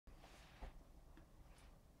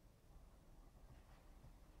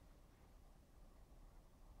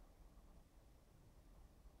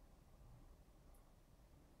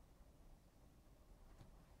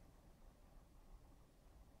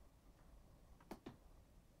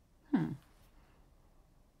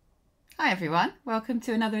Hi everyone, welcome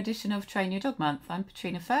to another edition of Train Your Dog Month. I'm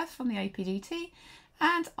Patrina Firth from the APDT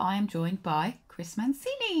and I am joined by Chris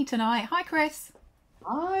Mancini tonight. Hi Chris.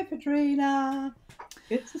 Hi Patrina,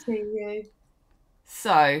 good to see you.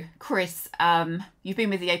 So Chris, you've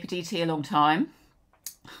been with the APDT a long time.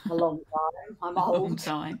 A long time, I'm A long old.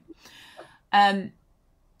 time.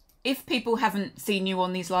 If people haven't seen you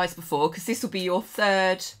on these lives before, because this will be your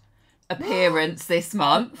third appearance this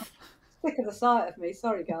month, Sick of the sight of me,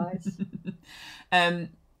 sorry guys.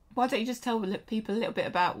 why don't you just tell people a little bit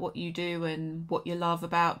about what you do and what you love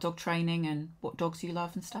about dog training and what dogs you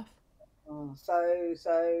love and stuff? So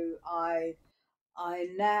I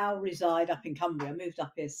now reside up in Cumbria. I moved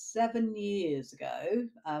up here 7 years ago.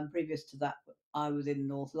 Previous to that, I was in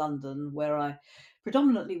North London, where I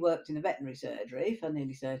predominantly worked in a veterinary surgery for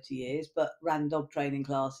nearly 30 years, but ran dog training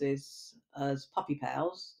classes as puppy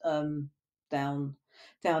pals down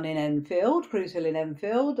down in Enfield, Cruise Hill in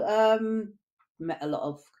Enfield. Met a lot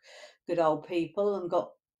of good old people and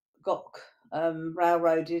got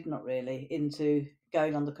railroaded, not really, into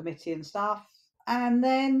going on the committee and stuff. And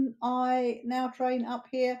then I now train up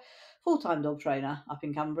here, full-time dog trainer up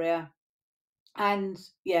in Cumbria. And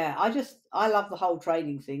yeah, I love the whole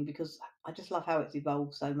training thing because I just love how it's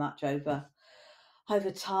evolved so much over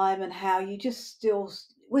time, and how you just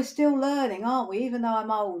we're still learning, aren't we? Even though I'm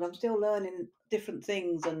old, I'm still learning different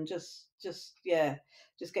things, and just yeah,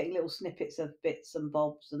 just getting little snippets of bits and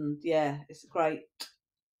bobs. And yeah, it's a great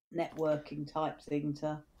networking type thing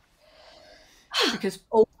to Because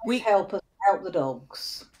always we help the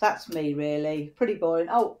dogs. That's me, really. Pretty boring.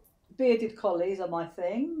 Oh, bearded collies are my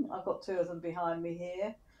thing. I've got two of them behind me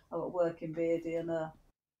here. I've got a working beardie and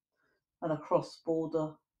a cross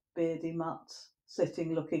border beardie mutt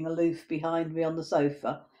sitting looking aloof behind me on the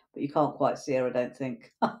sofa. But you can't quite see her, I don't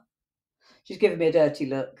think. She's giving me a dirty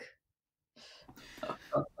look.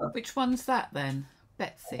 Which one's that then?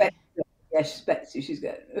 Betsy, Betsy. yeah, she's Betsy. She's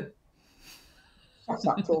going, shut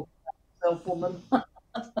up, talking about yourself, woman.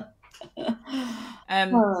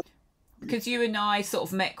 Um, because you and I sort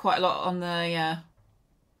of met quite a lot on the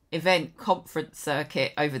event conference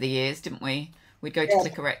circuit over the years, didn't we? We'd go to Yeah,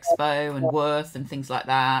 Clicker Expo and Worth and things like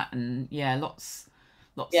that, and yeah, lots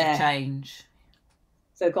of yeah. change.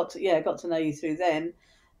 So got to know you through then,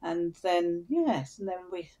 and then yes, and then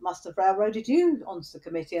we must have railroaded you onto the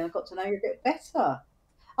committee, and I got to know you a bit better.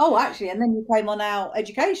 Oh, actually, and then you came on our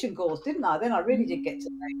education course, didn't I? Then I really did get to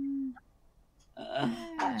Mm, know you.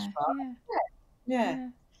 That's yeah, right. yeah, Yeah. yeah.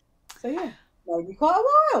 So yeah, known you quite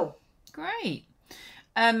a while. Great.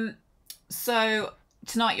 Um, so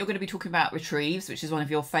tonight you're going to be talking about retrieves, which is one of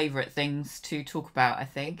your favourite things to talk about, I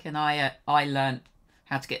think. And I learnt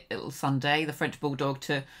how to get little Sunday, the French bulldog,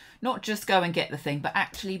 to not just go and get the thing, but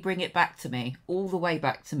actually bring it back to me, all the way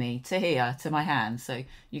back to me, to here, to my hand. So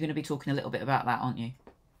you're going to be talking a little bit about that, aren't you?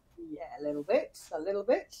 Yeah, a little bit, a little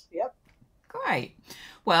bit. Yep. Great.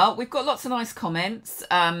 Well, we've got lots of nice comments.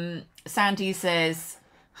 Sandy says,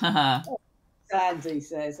 haha, Sandy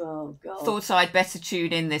says, "Oh God." thought I'd better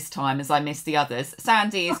tune in this time as I missed the others.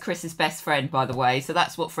 Sandy is Chris's best friend, by the way, so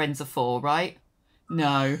that's what friends are for, right?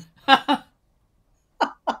 No.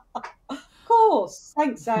 Of course.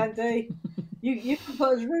 Thanks, Sandy. You can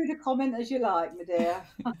put as rude a comment as you like, my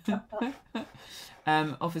dear.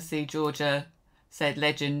 Obviously, Georgia said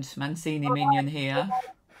legend Mancini minion here.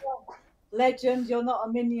 Legend, you're not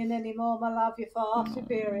a minion anymore, my love. You're far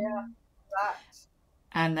superior. Mm.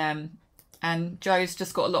 That. And Joe's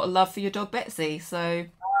just got a lot of love for your dog Betsy, so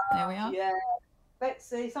there we are. Yeah.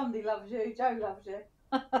 Betsy, somebody loves you. Joe loves you.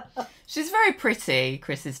 She's very pretty,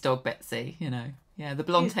 Chris's dog Betsy, you know. Yeah, the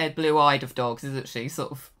blonde She's, haired, blue eyed of dogs, isn't she?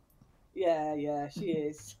 Sort of. yeah, she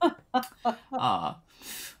is. Ah.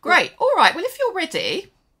 Great. All right. Well, if you're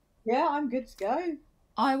ready, Yeah, I'm good to go.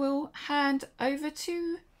 I will hand over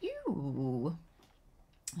to you.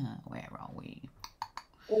 Where are we?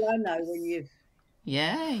 Well, I know when you've.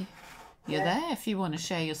 Yay. You're Yeah. there. If you want to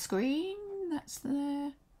share your screen, that's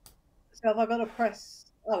there. So have I got to press?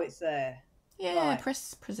 Oh, it's there. Yeah, Right.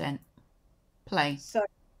 press present. Play. So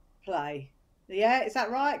play. Yeah, is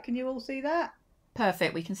that right? Can you all see that?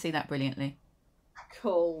 Perfect. We can see that brilliantly.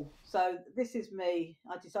 Cool. So this is me.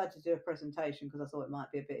 I decided to do a presentation because I thought it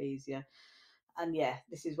might be a bit easier. And yeah,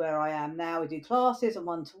 this is where I am now. We do classes and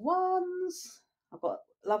one-to-ones. I've got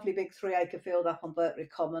a lovely big 3-acre field up on Berkeley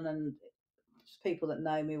Common, and people that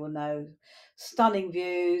know me will know stunning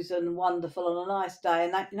views and wonderful on a nice day.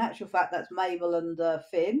 And in actual fact, that's Mabel and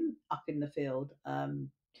Finn up in the field.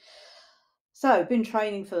 So been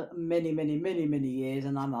training for many years,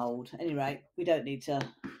 and I'm old. At any rate, we don't need to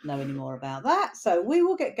know any more about that. So we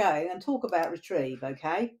will get going and talk about retrieve,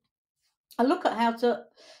 okay? I look at how to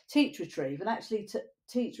teach retrieve, and actually to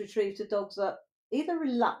teach retrieve to dogs that either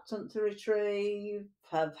reluctant to retrieve,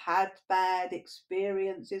 have had bad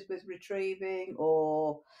experiences with retrieving,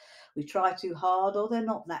 or we try too hard, or they're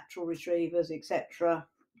not natural retrievers, etc.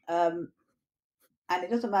 Um, and it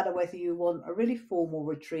doesn't matter whether you want a really formal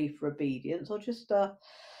retrieve for obedience or just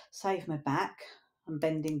save my back and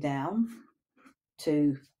bending down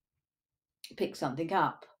to pick something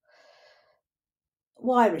up.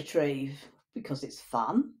 Why retrieve? Because it's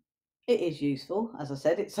fun. It is useful, as I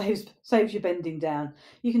said. It saves you bending down.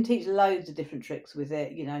 You can teach loads of different tricks with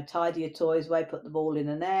it. You know, tidy your toys away, put the ball in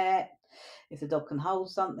a net. If the dog can hold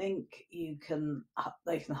something, they can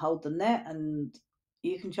hold the net, and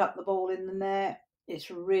you can chuck the ball in the net. It's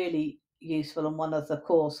really useful and one of the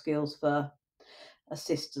core skills for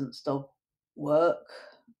assistance dog work,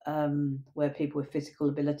 where people with physical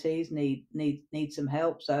abilities need some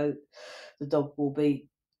help. So the dog will be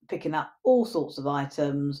picking up all sorts of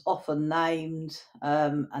items, often named,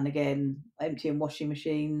 and again, emptying washing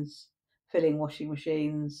machines, filling washing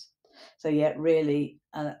machines. So yeah, really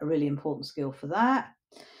a really important skill for that.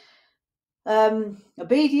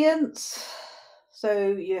 Obedience.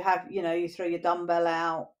 So you throw your dumbbell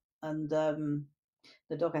out, and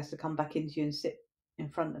the dog has to come back into you and sit in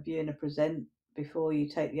front of you in a present before you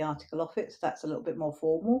take the article off it. So that's a little bit more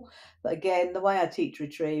formal. But again, the way I teach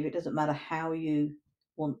retrieve, it doesn't matter how you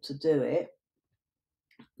want to do it.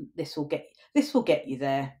 This will get you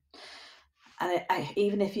there. And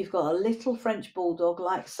even if you've got a little French bulldog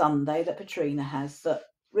like Sunday that Petrina has, that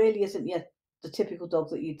really isn't yet the typical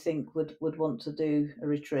dog that you'd think would want to do a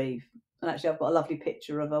retrieve. And actually, I've got a lovely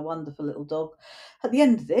picture of a wonderful little dog at the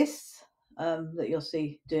end of this, that you'll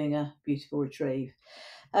see doing a beautiful retrieve.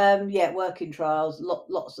 Yeah, working trials.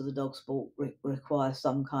 Lots of the dog sport require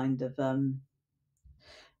some kind of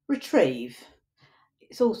retrieve.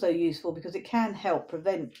 It's also useful because it can help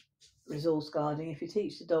prevent resource guarding. If you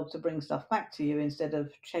teach the dog to bring stuff back to you instead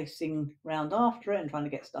of chasing round after it and trying to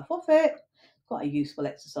get stuff off it, it's quite a useful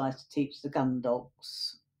exercise to teach the gun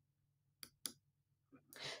dogs.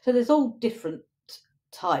 So there's all different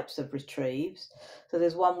types of retrieves. So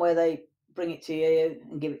there's one where they bring it to you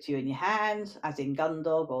and give it to you in your hand, as in gun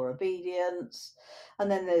dog or obedience.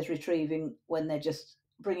 And then there's retrieving when they're just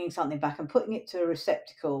bringing something back and putting it to a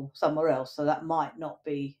receptacle somewhere else. So that might not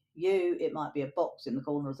be you, it might be a box in the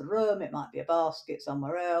corner of the room, it might be a basket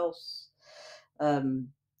somewhere else. And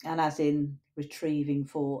as in retrieving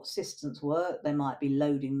for assistance work, they might be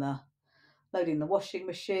loading the washing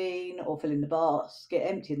machine or filling the basket,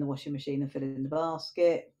 emptying the washing machine and filling the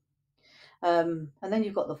basket. And then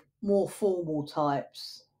you've got the more formal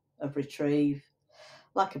types of retrieve,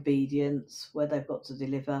 like obedience, where they've got to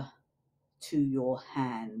deliver to your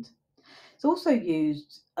hand. It's also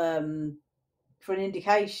used for an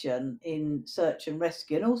indication in search and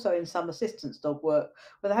rescue, and also in some assistance dog work,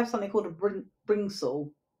 where they have something called a bringsel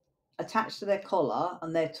attached to their collar,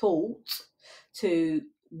 and they're taught to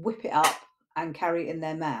whip it up and carry it in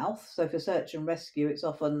their mouth. So for search and rescue, it's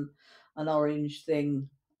often an orange thing,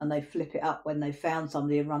 and they flip it up when they found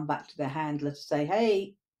somebody and run back to their handler to say,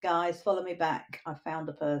 "Hey guys, follow me back. I found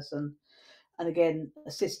a person." And again,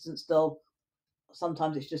 assistance dog.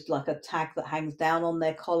 Sometimes it's just like a tag that hangs down on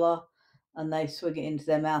their collar, and they swing it into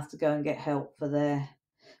their mouth to go and get help for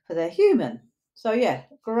their human. So yeah,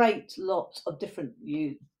 great lot of different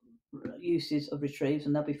uses of retrieves,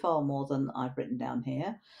 and there'll be far more than I've written down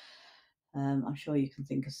here. I'm sure you can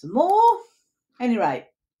think of some more. Anyway,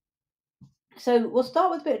 so we'll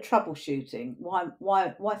start with a bit of troubleshooting.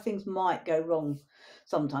 Why things might go wrong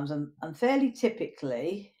sometimes, and fairly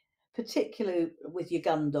typically, particularly with your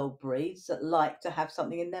gun dog breeds that like to have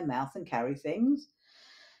something in their mouth and carry things.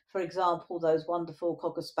 For example, those wonderful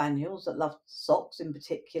Cocker Spaniels that love socks in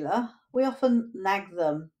particular, we often nag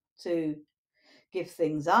them to give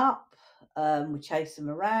things up. We chase them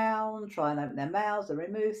around, try and open their mouths and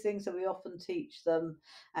remove things. So we often teach them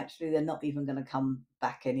actually they're not even going to come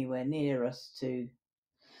back anywhere near us to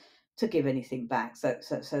give anything back. So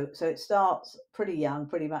it starts pretty young,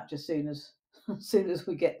 pretty much as soon as as soon as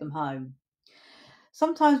we get them home.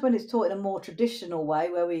 Sometimes when it's taught in a more traditional way,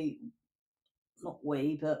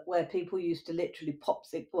 but where people used to literally pop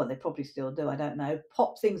things, well, they probably still do, I don't know,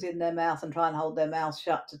 pop things in their mouth and try and hold their mouth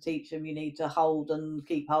shut to teach them you need to hold and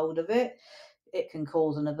keep hold of it. It can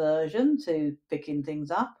cause an aversion to picking things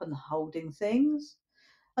up and holding things.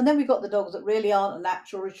 And then we've got the dogs that really aren't a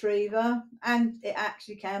natural retriever, and it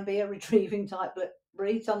actually can be a retrieving type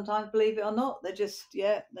breed sometimes, believe it or not. They're just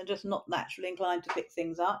not naturally inclined to pick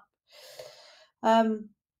things up.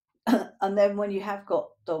 And then when you have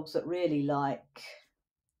got dogs that really like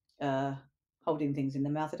holding things in the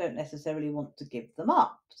mouth, they don't necessarily want to give them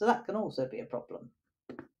up. So that can also be a problem.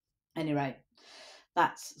 Anyway,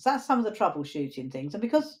 that's some of the troubleshooting things. And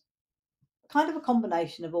because kind of a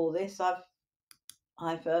combination of all this, I've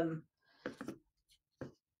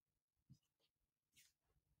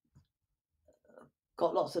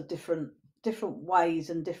got lots of different ways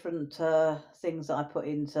and different things that I put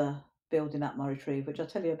into building up my retrieve, which I'll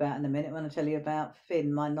tell you about in a minute when I tell you about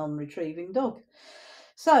Finn, my non-retrieving dog.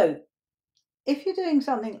 So if you're doing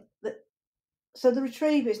something so the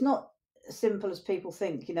retrieve is not as simple as people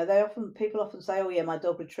think. You know, people often say, "Oh yeah, my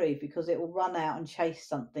dog retrieve," because it will run out and chase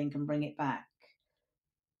something and bring it back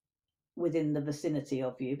within the vicinity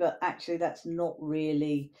of you. But actually, that's not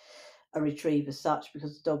really a retrieve as such,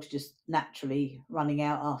 because the dog's just naturally running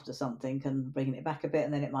out after something and bringing it back a bit,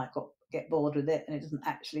 and then it might get bored with it and it doesn't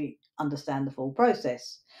actually understand the full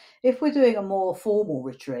process. If we're doing a more formal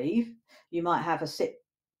retrieve, you might have a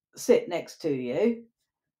sit next to you,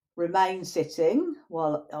 remain sitting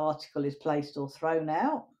while an article is placed or thrown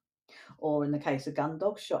out, or in the case of gun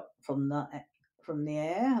dogs, shot from the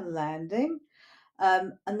air and landing.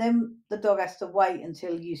 And then the dog has to wait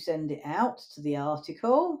until you send it out to the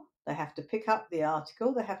article. They have to pick up the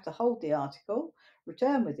article, they have to hold the article,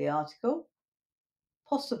 return with the article,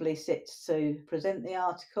 possibly sit to present the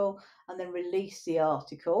article, and then release the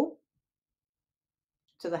article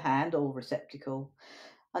to the hand or receptacle.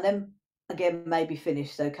 And then again, maybe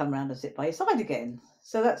finish, so come round and sit by your side again.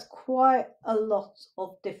 So that's quite a lot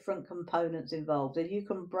of different components involved, and you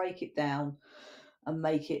can break it down and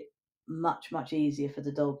make it much easier for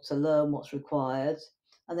the dog to learn what's required,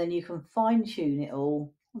 and then you can fine tune it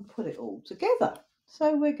all and put it all together.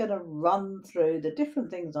 So we're going to run through the different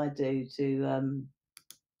things I do to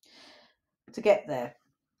get there.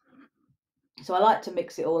 So I like to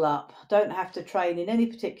mix it all up. Don't have to train in any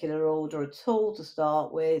particular order at all to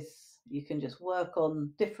start with. You can just work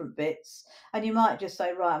on different bits, and you might just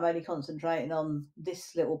say, right, I'm only concentrating on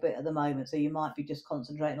this little bit at the moment. So you might be just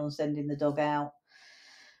concentrating on sending the dog out,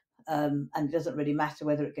 and it doesn't really matter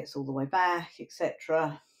whether it gets all the way back,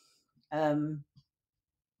 etc.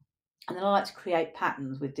 And then I like to create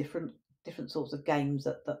patterns with different sorts of games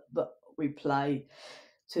that we play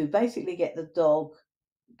to basically get the dog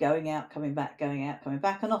going out, coming back, going out, coming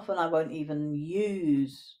back. And often I won't even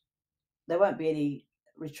there won't be any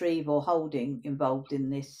retrieve or holding involved in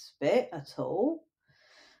this bit at all.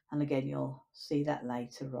 And again, you'll see that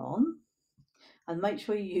later on. And make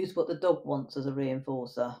sure you use what the dog wants as a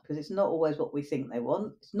reinforcer, because it's not always what we think they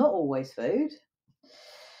want. It's not always food.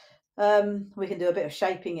 We can do a bit of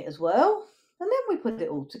shaping it as well. And then we put it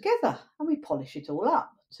all together and we polish it all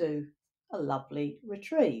up to a lovely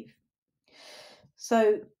retrieve.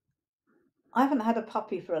 So I haven't had a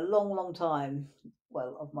puppy for a long time,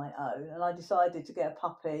 well, of my own, and I decided to get a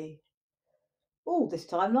puppy this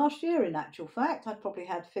time last year, in actual fact. I'd probably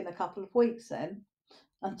had Finn a couple of weeks then,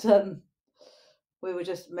 and we were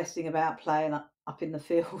just messing about, playing up in the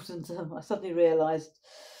field, and I suddenly realised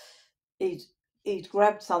he'd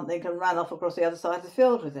grabbed something and ran off across the other side of the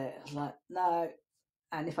field with it. I was like, no.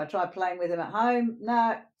 And if I tried playing with him at home,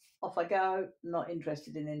 no, off I go, not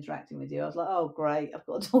interested in interacting with you. I was like, oh, great, I've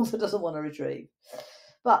got a dog that doesn't want to retrieve.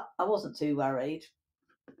 But I wasn't too worried,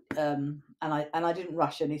 and I didn't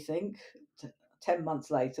rush anything. 10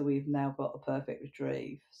 months later, we've now got a perfect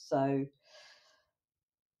retrieve. So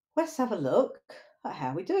let's have a look at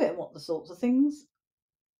how we do it and what the sorts of things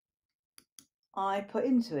I put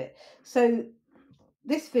into it. So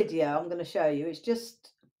this video I'm going to show you,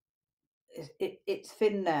 it's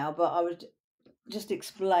Finn now, but I would just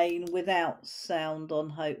explain without sound on,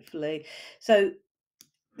 hopefully. So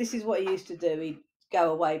this is what he used to do. He'd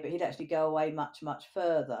go away, but he'd actually go away much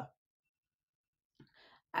further.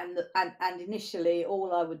 And initially,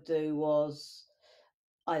 all I would do was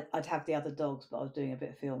I'd have the other dogs, but I was doing a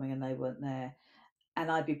bit of filming and they weren't there, and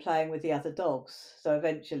I'd be playing with the other dogs. So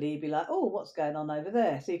eventually, he'd be like, "Oh, what's going on over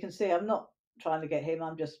there?" So you can see I'm not trying to get him.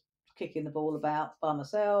 I'm just kicking the ball about by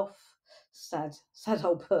myself. Sad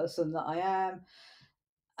old person that I am.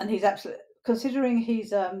 And he's absolutely, considering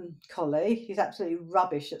he's collie, he's absolutely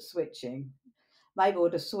rubbish at switching. Maybe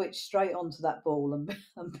would have switched straight onto that ball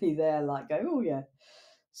and be there, like going, oh yeah.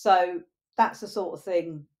 So that's the sort of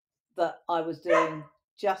thing that I was doing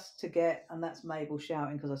just to get, and that's Mabel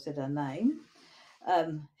shouting because I said her name.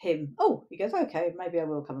 Him. Oh, he goes, okay, maybe I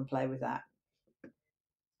will come and play with that.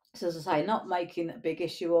 So as I say, not making a big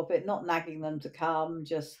issue of it, not nagging them to come,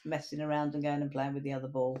 just messing around and going and playing with the other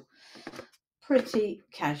ball. Pretty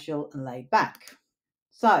casual and laid back.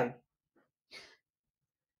 So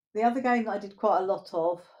the other game that I did quite a lot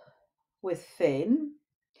of with Finn,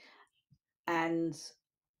 and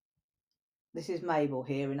this is Mabel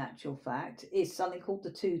here in actual fact, is something called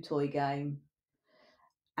the two toy game.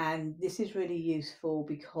 And this is really useful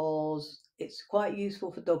because it's quite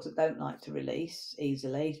useful for dogs that don't like to release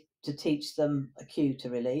easily, to teach them a cue to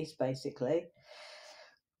release, basically.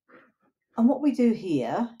 And what we do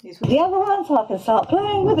here is the other one, so I can start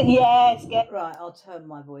playing with it. Yes, get right. I'll turn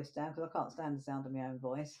my voice down because I can't stand the sound of my own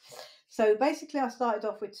voice. So basically, I started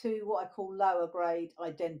off with two what I call lower grade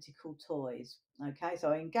identical toys. Okay,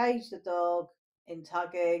 so I engage the dog in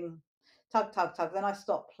tugging, tug, tug, tug. Then I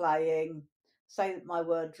stop playing, say my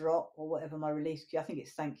word drop or whatever my release cue. I think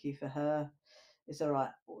it's thank you for her. It's all right.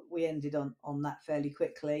 We ended on that fairly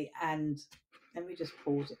quickly, and let me just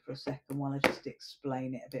pause it for a second while I just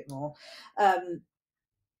explain it a bit more.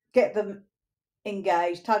 Get them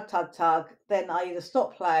engaged, tug, tug, tug. Then I either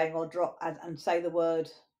stop playing or drop and say the word,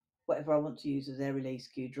 whatever I want to use as their release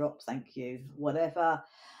cue, drop, thank you, whatever.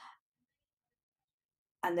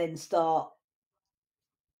 And then start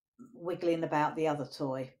wiggling about the other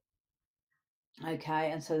toy.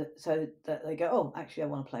 Okay, and so that they go, oh, actually, I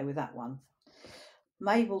want to play with that one.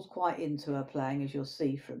 Mabel's quite into her playing, as you'll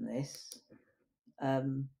see from this. Has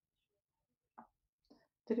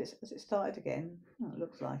it started again? Oh, it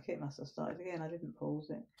looks like it must have started again. I didn't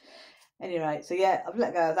pause it. Anyway, so yeah, I've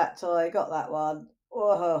let go of that toy, got that one.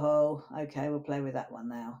 Whoa, okay, we'll play with that one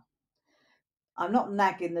now. I'm not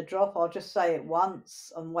nagging the drop, I'll just say it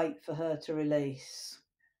once and wait for her to release.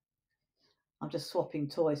 I'm just swapping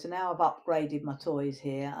toys. So now I've upgraded my toys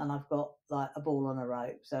here and I've got like a ball on a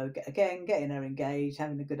rope. So again, getting her engaged,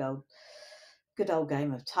 having a good old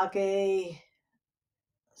game of tuggy.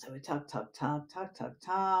 So we tug, tug, tug, tug, tug,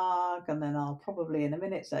 tug, and then I'll probably in a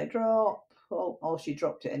minute say drop. Oh, she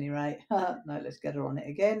dropped at any rate. No, let's get her on it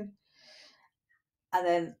again. And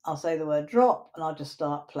then I'll say the word drop and I'll just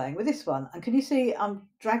start playing with this one. And can you see I'm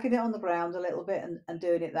dragging it on the ground a little bit and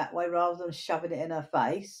doing it that way rather than shoving it in her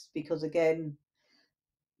face, because again,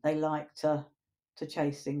 they like to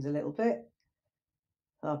chase things a little bit.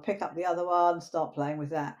 So I'll pick up the other one, start playing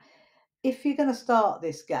with that. If you're going to start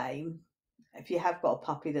this game, if you have got a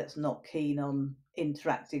puppy that's not keen on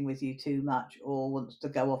interacting with you too much or wants to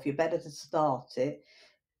go off, you're better to start it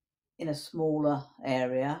in a smaller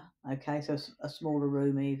area, okay, so a smaller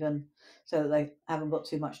room even, so that they haven't got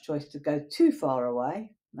too much choice to go too far away,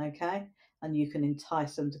 okay, and you can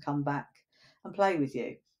entice them to come back and play with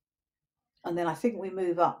you. And then I think we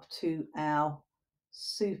move up to our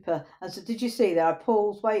super. And so did you see there, I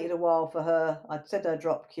paused, waited a while for her, I'd said her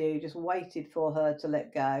drop cue, just waited for her to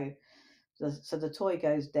let go. So the toy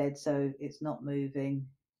goes dead, so it's not moving.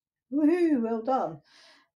 Woohoo, well done.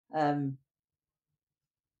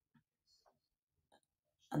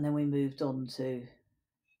 And then we moved on to,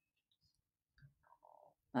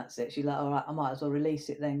 that's it. She's like, all right, I might as well release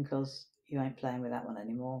it then because you ain't playing with that one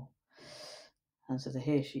anymore. And so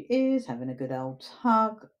here she is having a good old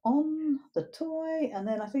tug on the toy. And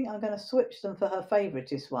then I think I'm going to switch them for her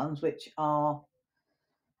favouriteest ones, which are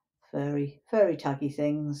furry tuggy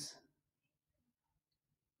things.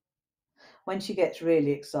 When she gets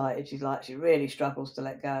really excited, she really struggles to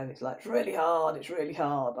let go. It's like, it's really hard.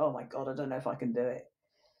 Oh my God, I don't know if I can do it.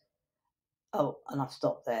 Oh, and I've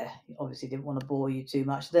stopped there. Obviously didn't want to bore you too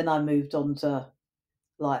much. Then I moved on to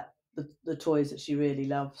like the toys that she really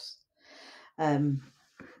loves. And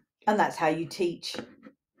that's how you teach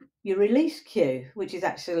your release cue, which is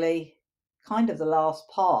actually kind of the last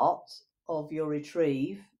part of your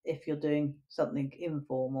retrieve if you're doing something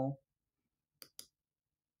informal.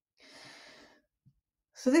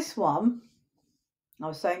 So this one, I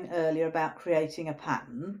was saying earlier about creating a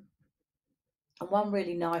pattern, and one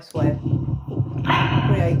really nice way of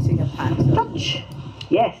creating a pattern Touch.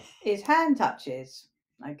 Yes. is hand touches,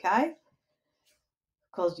 okay?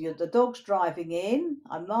 Because the dog's driving in,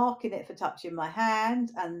 I'm marking it for touching my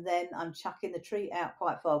hand, and then I'm chucking the treat out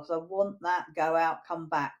quite far because I want that go out, come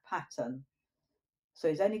back pattern. So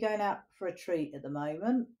he's only going out for a treat at the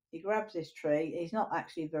moment. He grabs this treat. He's not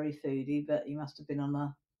actually very foodie, but he must have been on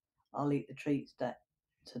a I'll eat the treats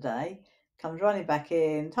today. Comes running back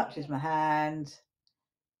in, touches my hand,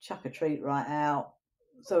 chuck a treat right out.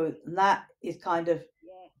 So that is kind of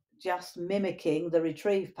just mimicking the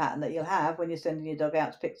retrieve pattern that you'll have when you're sending your dog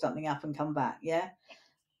out to pick something up and come back. Yeah.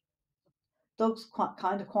 Dogs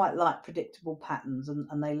quite like predictable patterns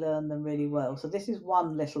and they learn them really well. So this is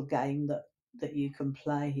one little game that you can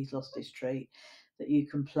play. He's lost his treat, that you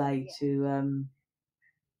can play to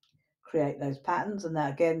create those patterns. And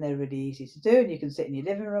that again, they're really easy to do, and you can sit in your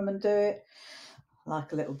living room and do it,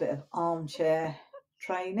 like a little bit of armchair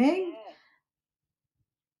training.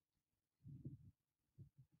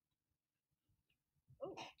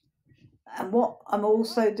 And what I'm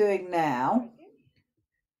also doing now,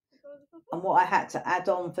 and what I had to add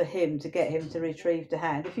on for him to get him to retrieve the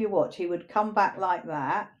hand, if you watch, he would come back like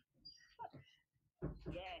that,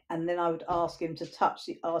 and then I would ask him to touch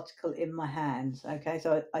the article in my hands. Okay,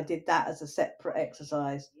 so I did that as a separate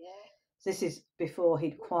exercise. This is before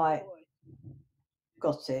he'd quite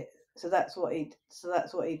got it. So that's what he'd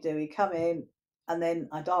do. He'd come in, and then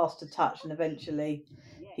I'd ask to touch, and eventually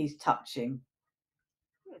he's touching,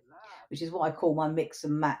 which is what I call my mix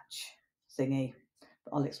and match thingy.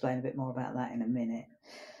 But I'll explain a bit more about that in a minute.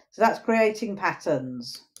 So that's creating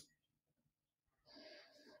patterns.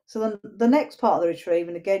 So then the next part of the retrieve,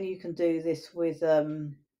 and again you can do this with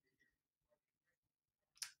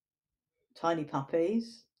tiny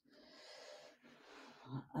puppies,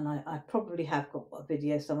 and I probably have got a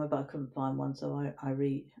video somewhere, but I couldn't find one, so I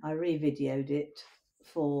re-videoed it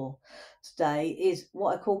for today, is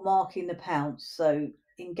what I call marking the pounce. So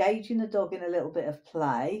engaging the dog in a little bit of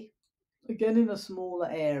play, again in a smaller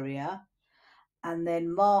area, and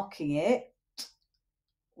then marking it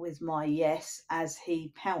with my yes as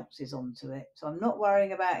he pounces onto it. So I'm not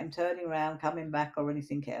worrying about him turning around, coming back, or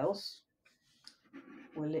anything else.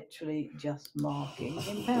 We're literally just marking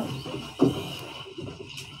him pouncing.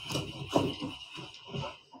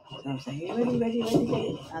 So I'm saying, you ready, ready, ready,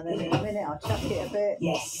 ready. And then in a minute I'll chuck it a bit.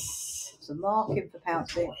 Yes. So mark him for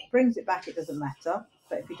pouncing. Brings it back, it doesn't matter.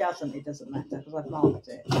 But if he doesn't, it doesn't matter because I've marked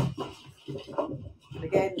it. And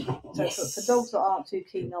again, so for dogs that aren't too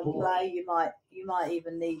keen on play, you might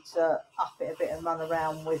even need to up it a bit and run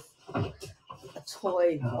around with a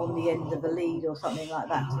toy on the end of a lead or something like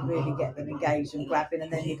that to really get them engaged and grabbing,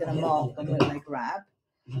 and then you're going to mark them when they grab.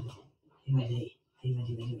 Ready,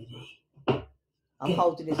 ready. I'm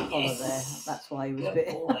holding his collar there. That's why he was a bit,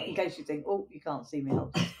 in case you think, oh, you can't see me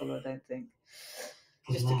holding his collar, I don't think.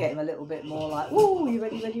 Just to get him a little bit more like, oh, you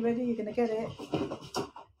ready, ready, ready, you're going to get it.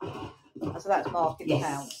 So that's marking the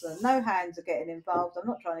pounce. So no hands are getting involved. I'm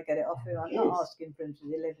not trying to get it off him. I'm not asking for him to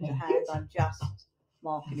deliver to hand. I'm just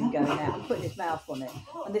marking him going out and putting his mouth on it.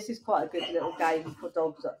 And this is quite a good little game for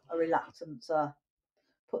dogs that are reluctant to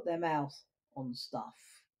put their mouth on stuff.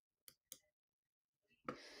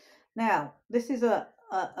 Now, this is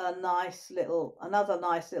another nice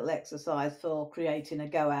little exercise for creating a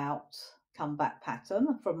go out, come back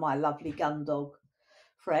pattern from my lovely gun dog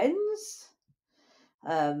friends,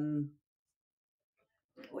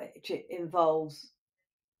 which it involves.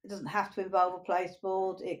 It doesn't have to involve a place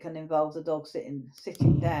board. It can involve the dog sitting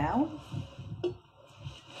down,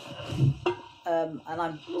 and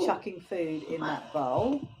I'm chucking food in that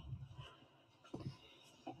bowl,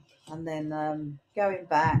 and then going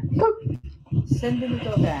back, sending the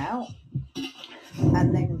dog out,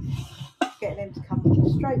 and then getting him to come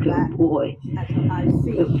straight back. Boy. And I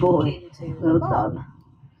feed into the bowl. It's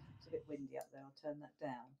a bit windy up there. I'll turn that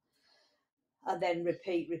down. And then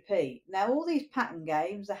repeat. Now all these pattern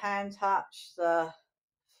games, the hand touch, the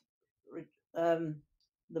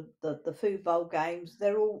food bowl games,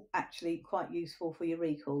 they're all actually quite useful for your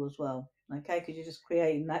recall as well. Okay, because you're just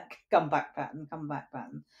creating that come back pattern.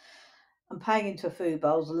 And paying into a food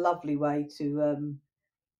bowl is a lovely way to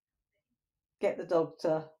get the dog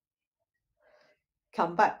to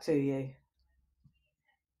come back to you.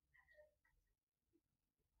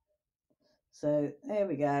 So there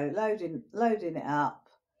we go, loading it up.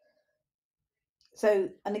 So,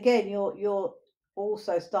 and again, you're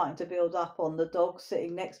also starting to build up on the dog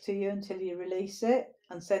sitting next to you until you release it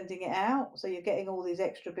and sending it out. So you're getting all these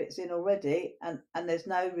extra bits in already, and there's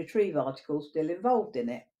no retrieve article still involved in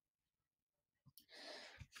it.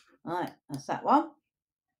 Right, that's that one.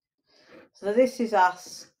 So this is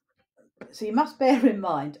us. So you must bear in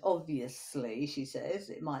mind, obviously, she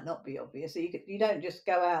says, it might not be obvious. So you don't just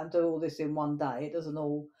go out and do all this in one day. It doesn't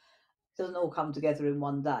all come together in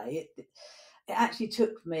one day. It actually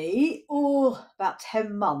took me about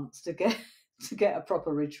 10 months to get a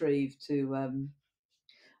proper retrieve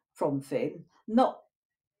from Finn.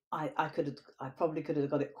 I probably could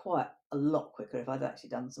have got it quite a lot quicker if I'd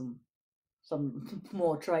actually done some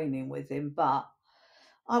more training with him, but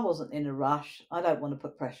I wasn't in a rush. I don't want to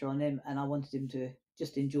put pressure on him, and I wanted him to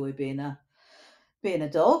just enjoy being a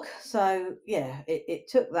dog. So yeah, it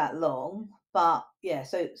took that long, but yeah.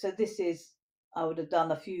 So this is, I would have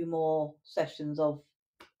done a few more sessions of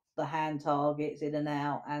the hand targets in and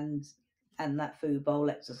out, and that food bowl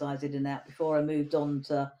exercise in and out before I moved on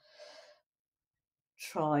to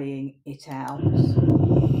trying it out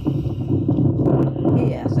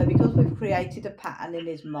here. So because we've created a pattern in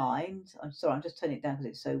his mind, I'm sorry, I'm just turning it down because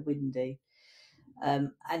it's so windy,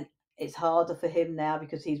 and it's harder for him now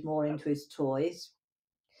because he's more into his toys.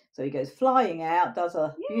 So he goes flying out, does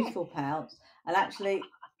a beautiful pounce, and actually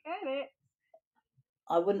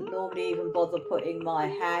I wouldn't normally even bother putting my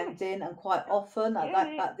hand in, and quite often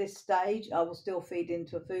at this stage I will still feed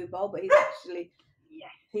into a food bowl, but he's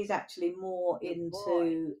actually more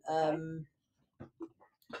into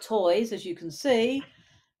toys, as you can see,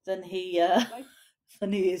 than he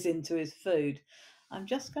is into his food. I'm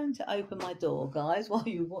just going to open my door, guys, while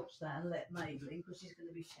you watch that, and let Maybelline, because she's going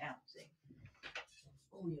to be shouting.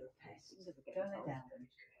 Oh, you're a pest. Go lay down.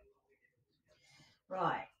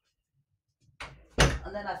 Right.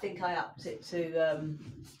 And then I think I upped it to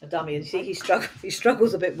a dummy, and see he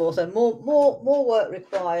struggles a bit more. So more work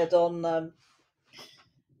required on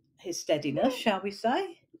his steadiness, shall we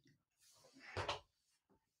say?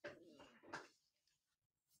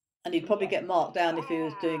 And he'd probably get marked down if he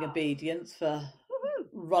was doing obedience for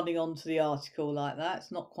running onto the article like that.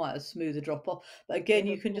 It's not quite as smooth a drop off, but again,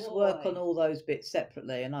 you can just work on all those bits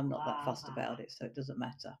separately, and I'm not that fussed about it, so it doesn't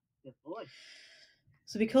matter. Good boy.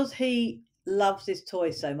 So because he loves his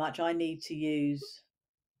toys so much, I need to use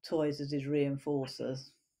toys as his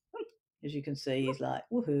reinforcers. As you can see, he's like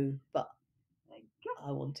woohoo, but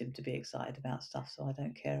I want him to be excited about stuff, so I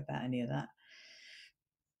don't care about any of that.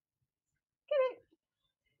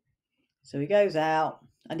 So he goes out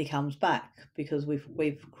and he comes back because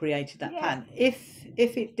we've created that pattern. If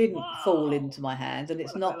it didn't fall into my hands, and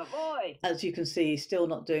it's not, as you can see, he's still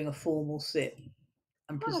not doing a formal sit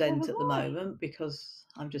and present at the moment, because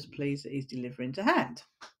I'm just pleased that he's delivering to hand.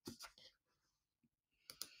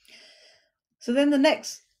 So then the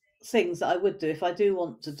next things that I would do, if I do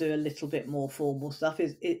want to do a little bit more formal stuff,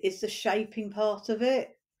 is the shaping part of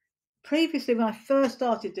it. Previously, when I first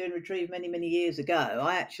started doing retrieve many years ago,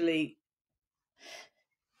 I actually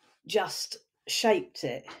just shaped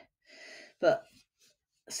it, but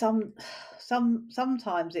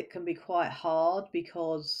sometimes it can be quite hard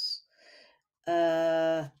because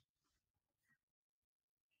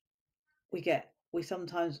we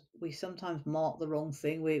sometimes mark the wrong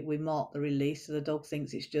thing. We mark the release, so the dog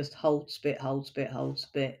thinks it's just hold spit,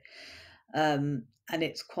 and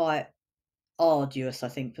it's quite arduous, I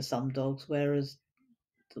think, for some dogs, whereas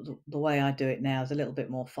the way I do it now is a little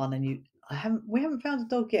bit more fun. And we haven't found a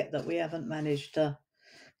dog yet that we haven't managed to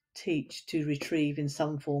teach to retrieve in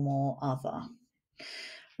some form or other.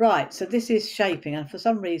 Right, so this is shaping, and for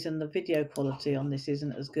some reason the video quality on this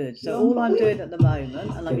isn't as good. So all I'm doing at the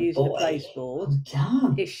moment, and I'm using a place board,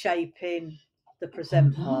 is shaping the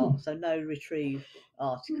present part, so no retrieve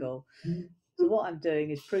article. So what I'm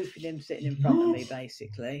doing is proofing him sitting in front of me,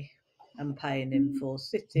 basically, and paying him for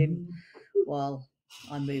sitting while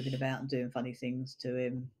I'm moving about and doing funny things to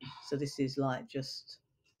him. So this is like just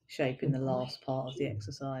shaping the last part of the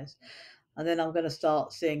exercise. And then I'm going to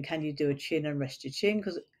start seeing, can you do a chin and rest your chin?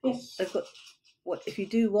 Because they've got, if you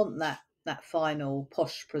do want that final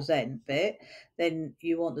posh present bit, then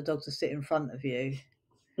you want the dog to sit in front of you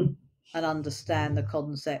and understand the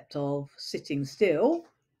concept of sitting still,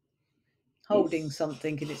 holding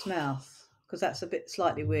something in its mouth, because that's a bit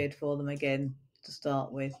slightly weird for them again to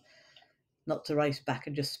start with, not to race back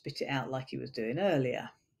and just spit it out like he was doing earlier.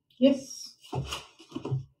 Yes.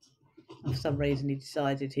 And for some reason he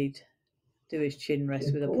decided he'd do his chin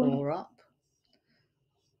rest with a paw up.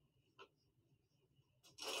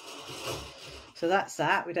 So that's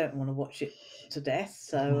that. We don't want to watch it to death,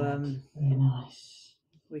 so very nice.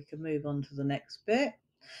 We can move on to the next bit.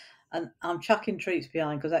 And I'm chucking treats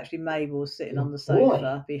behind because actually Mabel's sitting on the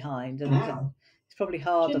sofa behind, and it's probably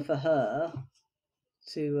harder for her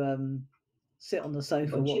to sit on the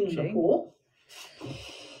sofa watching.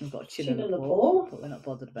 We've got a chin and a paw, but we're not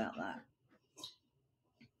bothered about that.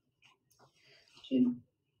 Chin.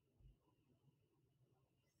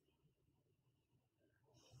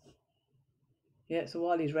 Yeah, so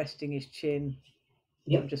while he's resting his chin,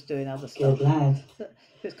 I'm just doing other stuff. Good lad. So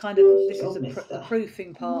it's kind of, this is the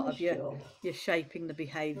proofing part of you're shaping the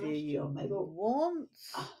behaviour you want.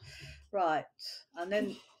 Right, and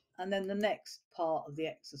then the next part of the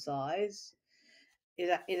exercise is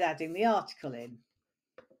adding the article in.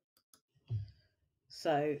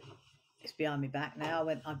 So it's behind me back now. I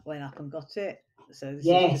went up and got it. So this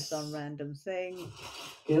is just some random thing.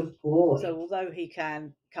 Good boy. So although he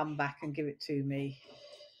can come back and give it to me,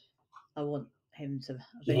 I want him to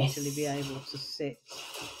eventually be able to sit.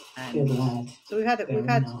 And good lad. So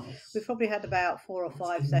we've probably had about 4 or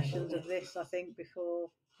 5 sessions of this, I think,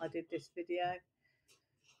 before I did this video.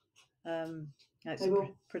 It's a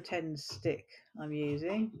pretend stick I'm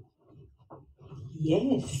using.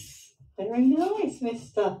 Yes, very nice,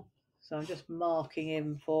 mister. So I'm just marking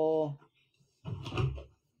him for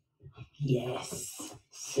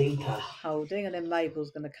Super. holding, and then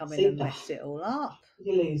Mabel's going to come in and Super. mess it all up.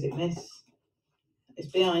 You lose it, miss. It's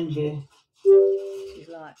behind you. She's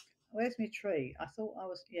like, where's my treat? I thought I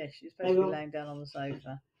was, yeah, she's supposed to be laying down on the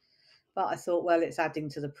sofa. But I thought, well, it's adding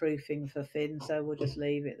to the proofing for Finn, so we'll just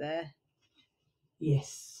leave it there.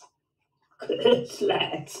 Yes. Good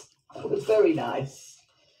lad. That was very nice.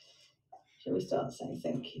 Shall we start saying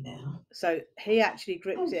thank you now? So he actually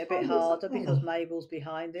gripped it a bit harder because Mabel's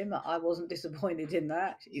behind him. I wasn't disappointed in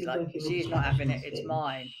that. He's like, she's not having it, it's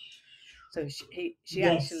mine. So she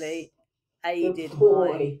actually aided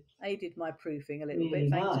my proofing a little bit.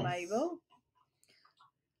 Thanks, Mabel.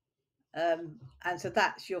 And so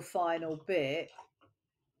that's your final bit.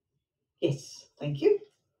 Yes, thank you.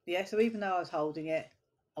 Yeah, so even though I was holding it,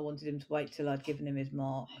 I wanted him to wait till I'd given him his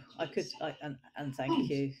mark. And thank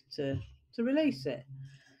you to release it.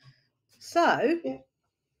 So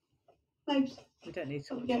we don't need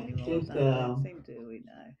to watch anymore. I think, do we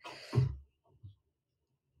now?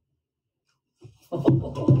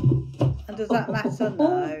 And does that matter?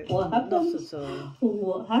 No. What happens? Not at all.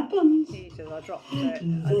 What happens? He says, I dropped it.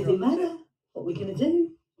 Doesn't matter. What are we going to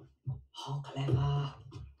do? Oh, clever.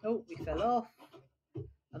 Oh, we fell off.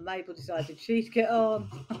 And Mabel decided she'd get on.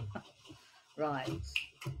 Right.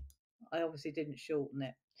 I obviously didn't shorten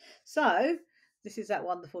it. So this is that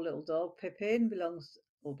wonderful little dog. Pippin belonged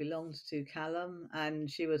to Callum, and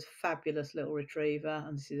she was a fabulous little retriever.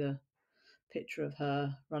 And this is a picture of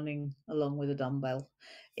her running along with a dumbbell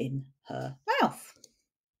in her mouth.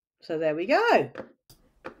 So there we go.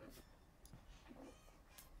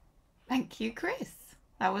 Thank you, Chris.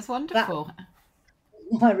 That was wonderful.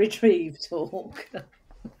 My retrieve talk.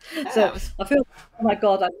 So I feel, oh my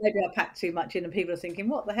God, maybe I packed too much in and people are thinking,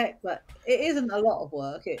 what the heck? But it isn't a lot of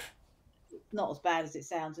work. It's not as bad as it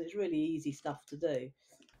sounds. It's really easy stuff to do.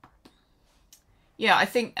 Yeah, I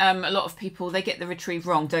think a lot of people, they get the retrieve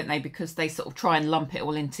wrong, don't they? Because they sort of try and lump it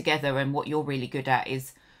all in together. And what you're really good at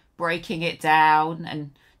is breaking it down,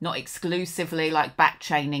 and not exclusively like back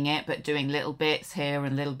chaining it, but doing little bits here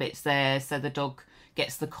and little bits there. So the dog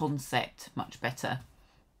gets the concept much better.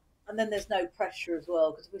 And then there's no pressure as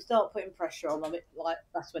well, because if we start putting pressure on them,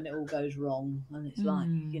 that's when it all goes wrong. And it's like,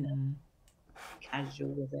 casual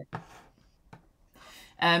with it.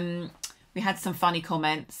 We had some funny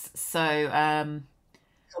comments. So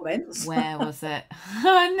comments? Where was it?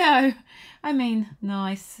 Oh no, I mean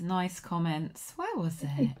nice comments. Where was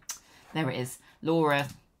it? There it is. Laura,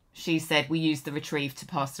 she said we used the retrieve to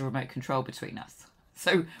pass the remote control between us.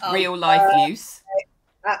 So real life use.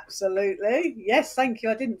 Absolutely. Yes, thank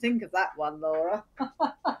you. I didn't think of that one, Laura.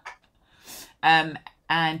 And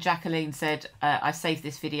Jacqueline said, I saved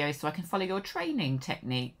this video so I can follow your training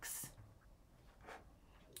techniques.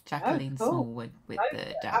 Jacqueline Smallwood with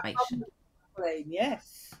the Dalmatian.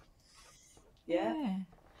 Yes. Yeah.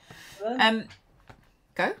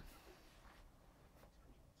 Go.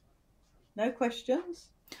 No questions?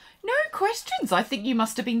 No questions. I think you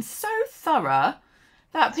must have been so thorough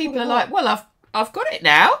that people are like, well, I've got it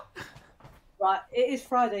now. Right, it is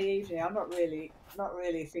Friday evening. I'm not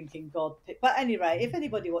really thinking God. But anyway, if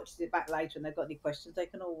anybody watches it back later and they've got any questions, they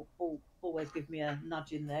can always give me a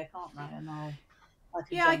nudge in there, can't they? And I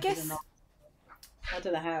can I guess. I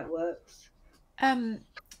don't know how it works.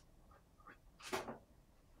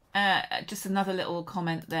 Just another little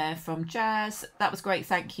comment there from Jazz. That was great,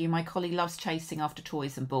 thank you. My collie loves chasing after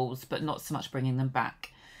toys and balls, but not so much bringing them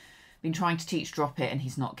back. Been trying to teach drop it and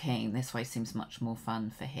he's not keen. This way seems much more fun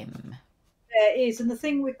for him. Yeah, it is. And the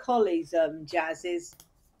thing with collies, Jazz, is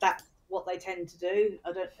that's what they tend to do.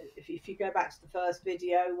 I don't. If you go back to the first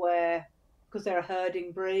video, where because they're a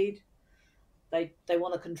herding breed, they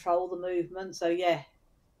want to control the movement. So yeah,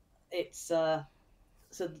 it's so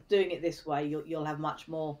doing it this way, you'll have much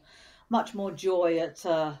more joy at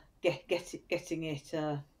getting it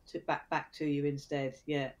to back to you instead.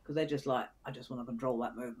 Yeah, because they're just like, I just want to control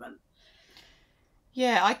that movement.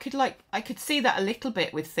 Yeah, I could see that a little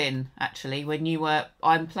bit with Finn, actually, when you were,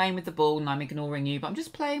 I'm playing with the ball and I'm ignoring you, but I'm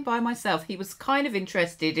just playing by myself. He was kind of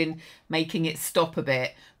interested in making it stop a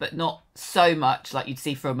bit, but not so much like you'd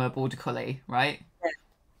see from a border collie, right?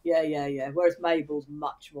 Yeah. Whereas Mabel's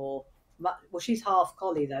much more, well, she's half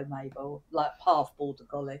collie though, Mabel, like half border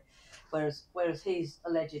collie, whereas he's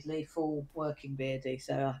allegedly full working beardy.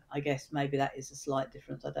 So I guess maybe that is a slight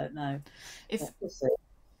difference. I don't know.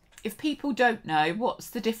 If people don't know,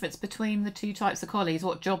 what's the difference between the two types of collies?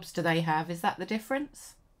 What jobs do they have? Is that the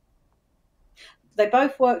difference? They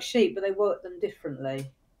both work sheep, but they work them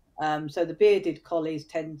differently. So the bearded collies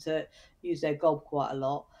tend to use their gob quite a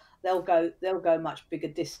lot. They'll go much bigger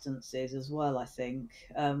distances as well, I think.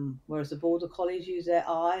 Whereas the border collies use their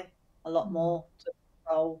eye a lot more to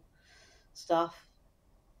control stuff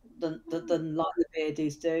than like the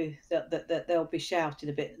beardies do. They'll be shouting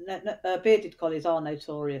a bit. Bearded collies are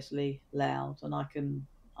notoriously loud, and I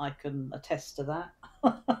can attest to that.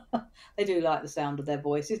 They do like the sound of their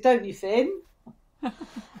voices, don't you, Finn?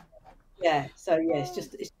 Yeah. So yeah, it's a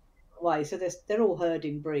different way. So they're all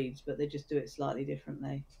herding breeds, but they just do it slightly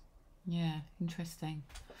differently. Yeah, interesting.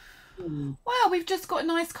 Mm. Well, we've just got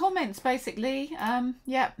nice comments, basically.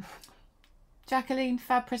 Yep. Jacqueline,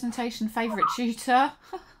 fab presentation, favourite tutor.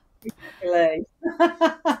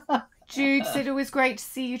 Jude said always great to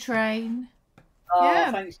see you train. Oh,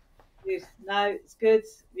 Yeah. thanks. No, it's good.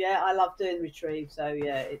 Yeah, I love doing retrieve. So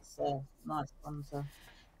yeah, it's nice fun to.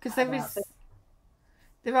 Because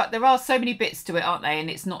there are so many bits to it, aren't they? And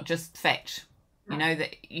it's not just fetch. You know,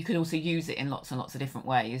 that you can also use it in lots and lots of different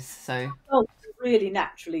ways. So really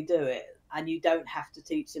naturally do it, and you don't have to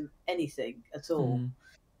teach them anything at all.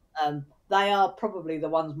 They are probably the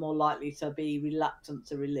ones more likely to be reluctant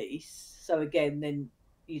to release. So again, then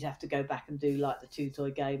you'd have to go back and do like the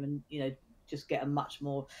two-toy game, and just get a much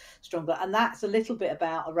more stronger. And that's a little bit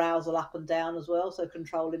about arousal up and down as well. So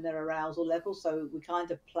controlling their arousal level. So we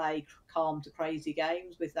kind of play calm to crazy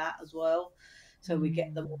games with that as well. So we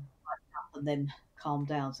get them up and then calm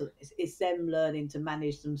down. So it's them learning to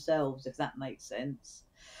manage themselves, if that makes sense.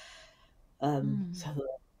 So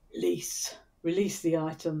release the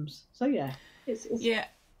items. So yeah, it's yeah.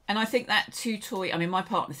 And I think that two-toy, I mean, my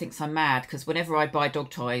partner thinks I'm mad because whenever I buy dog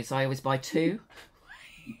toys, I always buy two.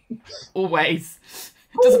 Always.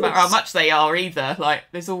 It doesn't matter how much they are either. Like,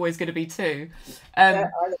 there's always going to be two.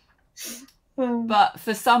 But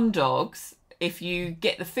for some dogs, if you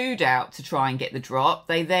get the food out to try and get the drop,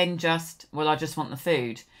 they then I just want the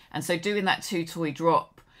food. And so doing that two-toy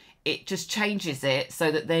drop, it just changes it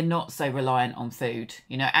so that they're not so reliant on food,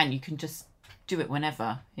 and you can just do it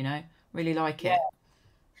whenever, really like it.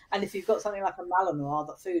 And if you've got something like a Malinois,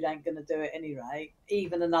 that food ain't going to do it anyway.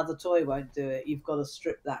 Even another toy won't do it. You've got to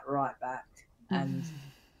strip that right back. And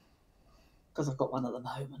because I've got one at the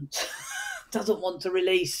moment, doesn't want to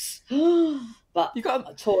release. But you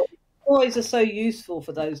got toys are so useful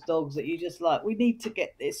for those dogs that you just like, we need to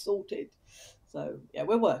get this sorted. So yeah,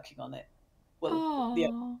 we're working on it.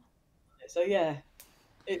 So yeah,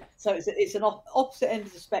 it's an opposite end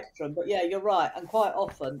of the spectrum. But yeah, you're right. And quite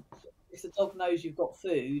often, if the dog knows you've got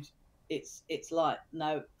food, it's like,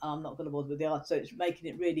 no, I'm not going to bother with the art. So it's making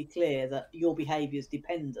it really clear that your behaviour is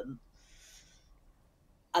dependent.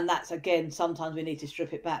 And that's, again, sometimes we need to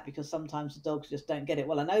strip it back because sometimes the dogs just don't get it.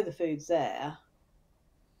 Well, I know the food's there,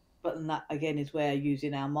 but then that, again, is where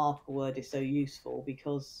using our marker word is so useful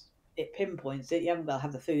because it pinpoints it. You haven't got to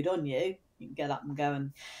have the food on you. You can get up and go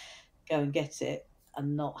and get it.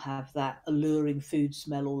 And not have that alluring food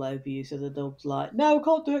smell all over you. So the dog's like, no,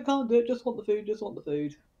 can't do it, just want the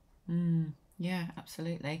food. Yeah,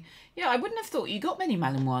 absolutely. Yeah, I wouldn't have thought you got many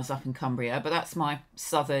Malinois up in Cumbria, but that's my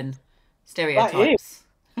southern stereotypes.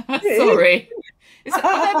 Sorry.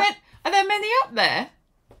 Are there many up there?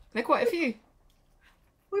 There are quite a few.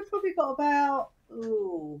 We've probably got about,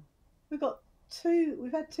 we've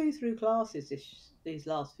had 2 through classes these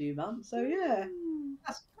last few months. So yeah,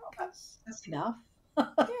 that's enough.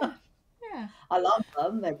 Yeah. I love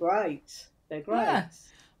them. They're great. Yeah.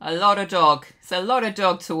 A lot of dog. It's a lot of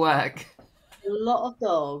dog to work. A lot of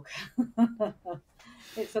dog.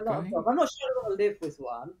 It's a lot of dog. I'm not sure I want to live with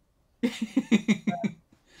one.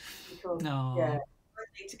 Because, yeah, I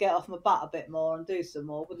need to get off my butt a bit more and do some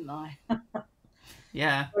more, wouldn't I?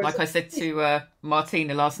 Yeah, like I said to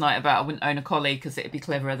Martina last night about I wouldn't own a collie because it'd be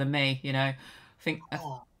cleverer than me. I think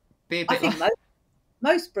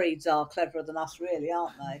most breeds are cleverer than us, really,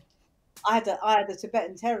 aren't they? I had a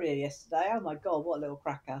Tibetan Terrier yesterday. Oh my God, what a little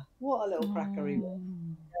cracker! What a little cracker he was.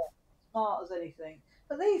 Yeah, smart as anything.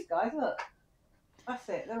 But these guys, look, that's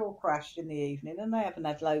it. They're all crashed in the evening, and they haven't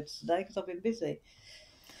had loads today because I've been busy.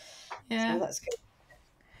 Yeah, so that's good.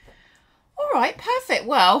 All right, perfect.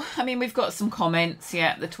 Well, I mean, we've got some comments.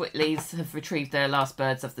 Yeah, the Twitleys have retrieved their last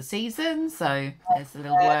birds of the season, so there's the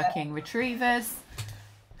little working retrievers.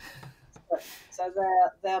 So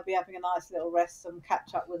they'll be having a nice little rest and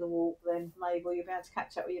catch up with a walk. Then maybe you'll be able to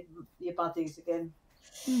catch up with your buddies again.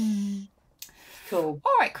 Cool.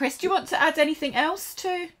 All right, Chris, do you want to add anything else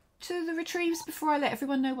to the retrieves before I let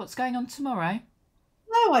everyone know what's going on tomorrow?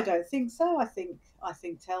 No, I don't think so. I think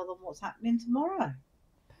tell them what's happening tomorrow.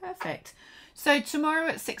 Perfect. So tomorrow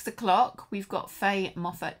at 6 o'clock, we've got Faye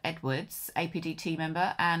Moffat-Edwards, APDT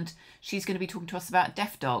member, and she's going to be talking to us about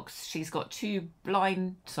deaf dogs. She's got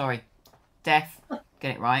deaf,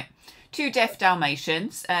 get it right, 2 deaf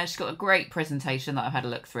Dalmatians. She's got a great presentation that I've had a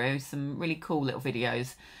look through. Some really cool little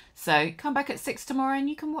videos. So come back at 6 tomorrow and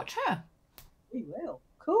you can watch her. We will.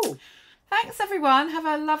 Cool. Thanks, everyone. Have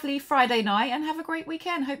a lovely Friday night and have a great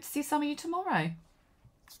weekend. Hope to see some of you tomorrow.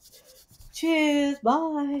 Cheers.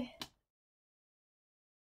 Bye.